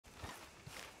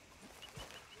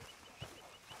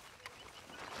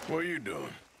What are you doing?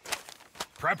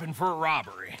 Prepping for a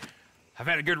robbery. I've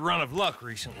had a good run of luck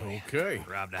recently. Okay.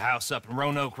 Robbed a house up in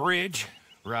Roanoke Ridge.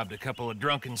 Robbed a couple of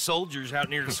drunken soldiers out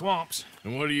near the swamps.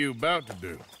 And what are you about to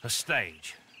do? A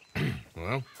stage.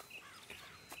 Well,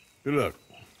 good luck.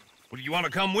 Well, do you want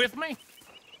to come with me?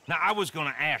 Now, I was going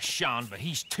to ask Sean, but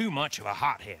he's too much of a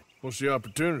hothead. What's the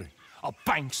opportunity? A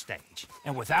bank stage,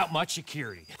 and without much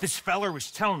security. This feller was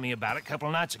telling me about it a couple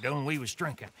of nights ago when we was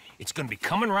drinking. It's gonna be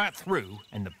coming right through,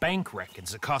 and the bank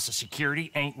reckons the cost of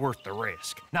security ain't worth the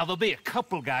risk. Now, there'll be a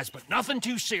couple guys, but nothing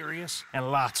too serious,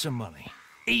 and lots of money.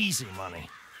 Easy money.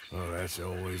 Oh, that's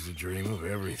always the dream of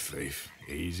every thief.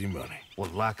 Easy money. Well,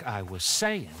 like I was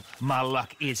saying, my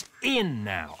luck is in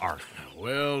now, Arthur.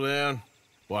 Well, then,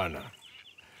 why not?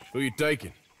 Who you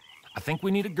taking? I think we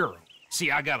need a girl. See,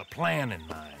 I got a plan in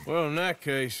mind. Well, in that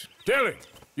case... Tilly,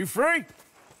 you free?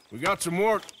 We got some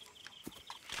work.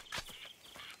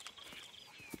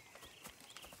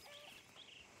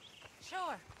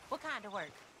 Sure. What kind of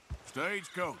work?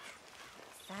 Stagecoach.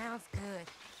 Sounds good.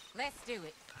 Let's do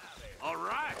it. All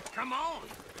right, come on.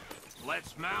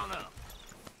 Let's mount up.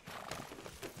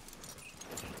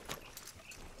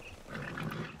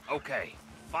 Okay,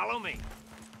 follow me.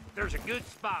 There's a good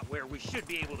spot where we should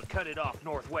be able to cut it off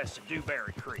northwest of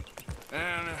Dewberry Creek.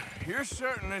 And you're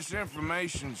certain this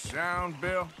information's sound,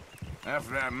 Bill?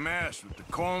 After that mess with the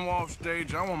Cornwall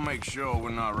stage, I want to make sure we're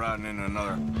not riding into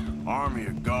another army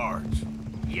of guards.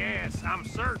 Yes, I'm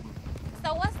certain.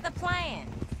 So what's the plan?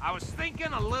 I was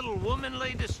thinking a little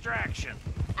womanly distraction.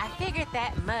 I figured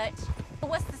that much. But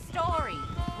what's the story?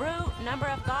 Route, number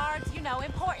of guards, you know,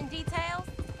 important details?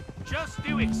 Just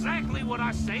do exactly what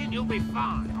I say and you'll be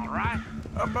fine, all right?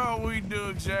 How about we do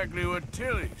exactly what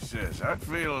Tilly says? I'd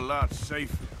feel a lot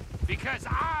safer. Because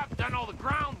I've done all the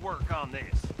groundwork on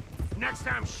this. Next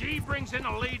time she brings in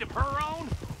a lead of her own,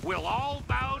 we'll all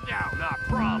bow down, I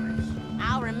promise.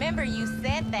 I'll remember you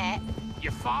said that. You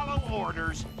follow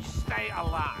orders, you stay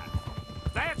alive.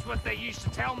 That's what they used to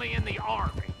tell me in the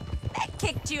army. That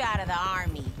kicked you out of the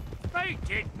army. They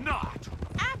did not.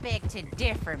 I beg to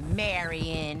differ,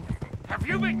 Marion. Have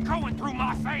you been going through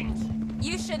my things?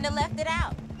 You shouldn't have left it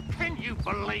out. Can you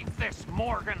believe this,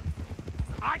 Morgan?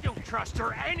 I don't trust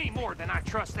her any more than I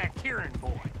trust that Kieran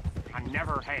boy. I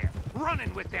never have.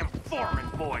 Running with them foreman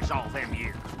boys all them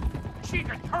years. She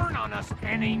could turn on us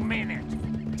any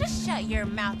minute. Just shut your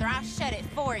mouth or I'll shut it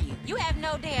for you. You have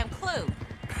no damn clue.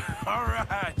 All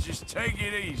right, just take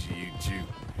it easy, you two.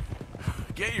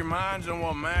 Get your minds on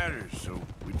what matters so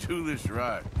we do this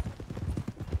right.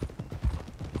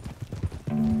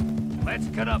 Let's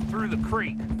cut up through the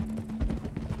creek.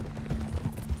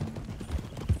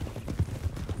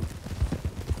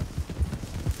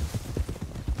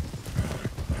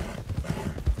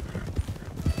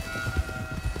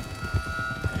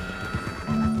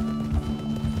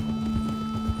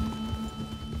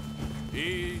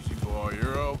 Easy, boy,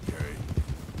 you're okay.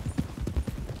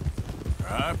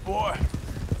 All right, boy.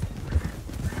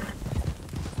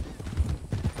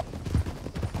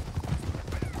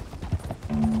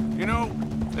 You know,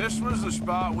 this was the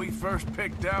spot we first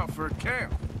picked out for a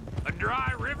camp. A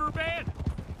dry riverbed?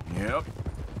 Yep.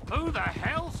 Who the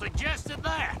hell suggested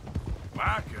that?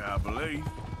 Micah, I believe.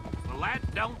 Well,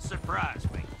 that don't surprise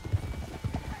me.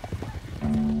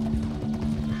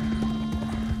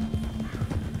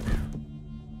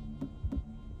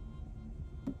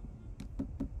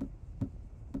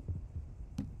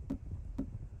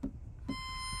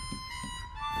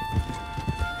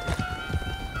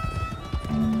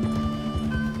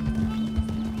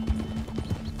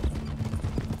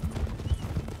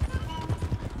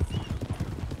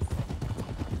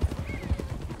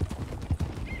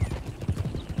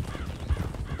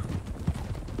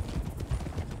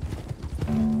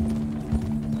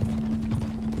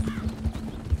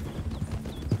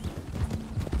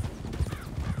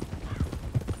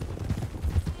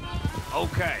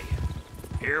 Okay,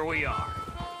 here we are.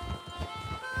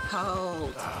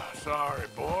 Hold. Sorry,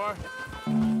 boy.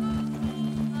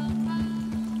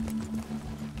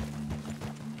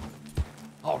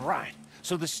 All right,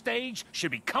 so the stage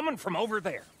should be coming from over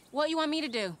there. What you want me to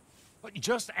do? But you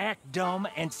just act dumb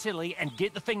and silly and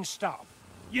get the thing stopped.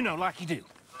 You know, like you do.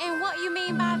 And what you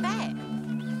mean by that?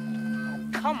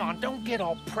 Come on, don't get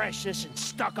all precious and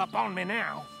stuck up on me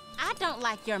now. I don't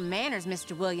like your manners,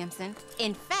 Mr. Williamson.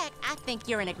 In fact, I think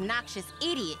you're an obnoxious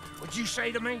idiot. What'd you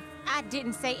say to me? I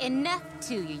didn't say enough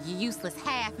to you, you useless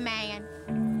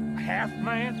half-man.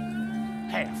 Half-man?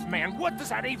 Half-man? What does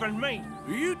that even mean?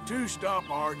 Will you two stop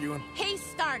arguing? He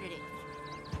started it.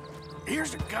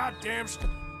 Here's the goddamn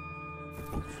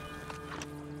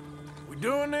We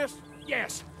doing this?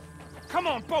 Yes. come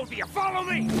on, both of you, follow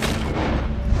me!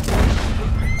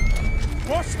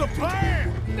 What's the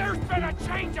plan? There's been a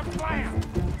change of plan!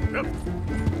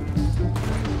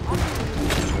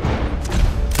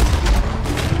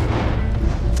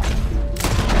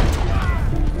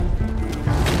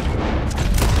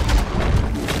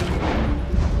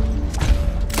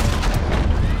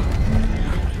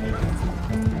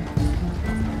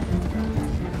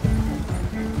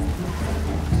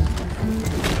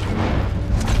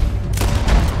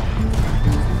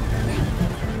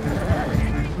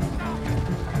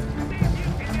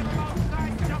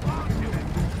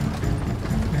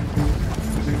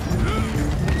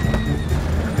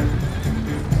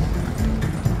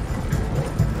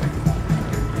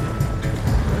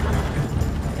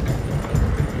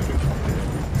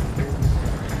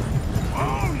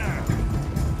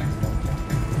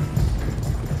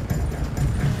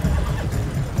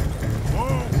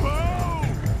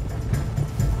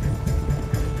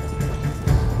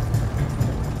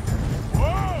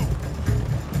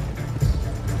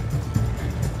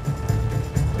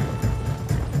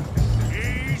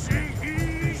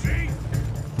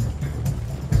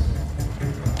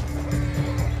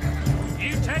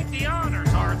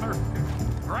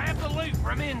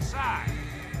 Inside.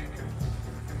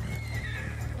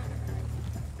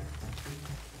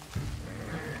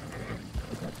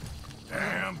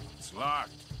 Damn, it's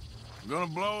locked. I'm gonna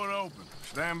blow it open.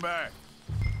 Stand back.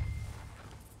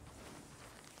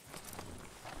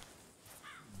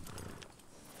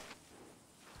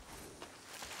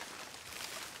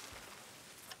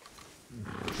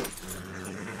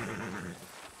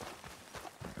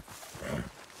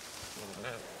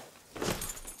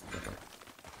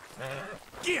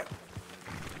 Get!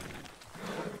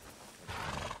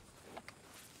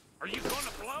 Are you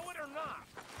gonna blow it or not?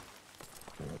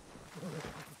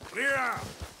 Clear out!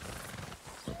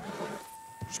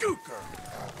 Scoot, girl!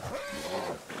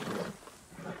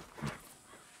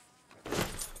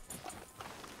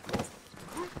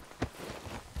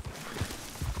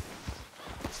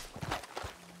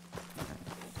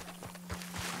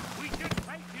 We shouldn't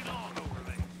take too long over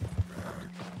this.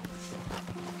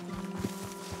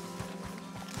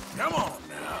 Come on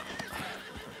now.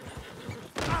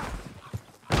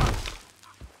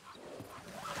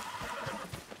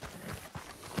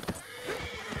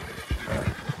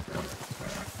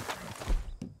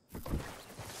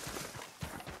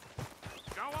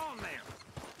 Go on there.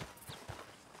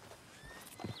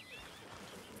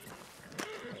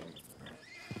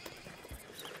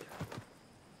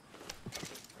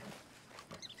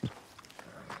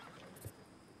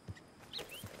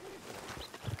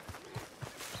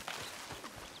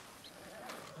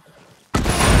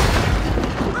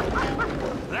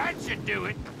 That should do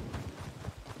it.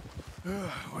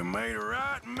 We made a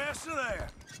right mess of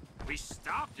that. We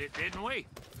stopped it, didn't we?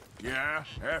 Yeah,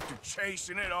 after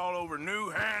chasing it all over New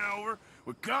Hanover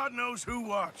with God knows who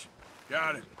watching.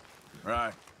 Got it.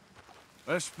 Right.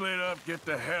 Let's split up, get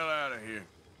the hell out of here.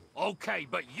 Okay,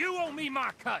 but you owe me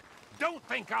my cut. Don't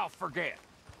think I'll forget.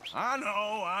 I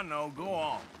know. Go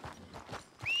on.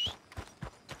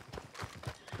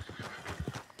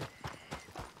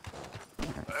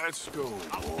 Let's go,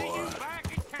 I'll see boy. you back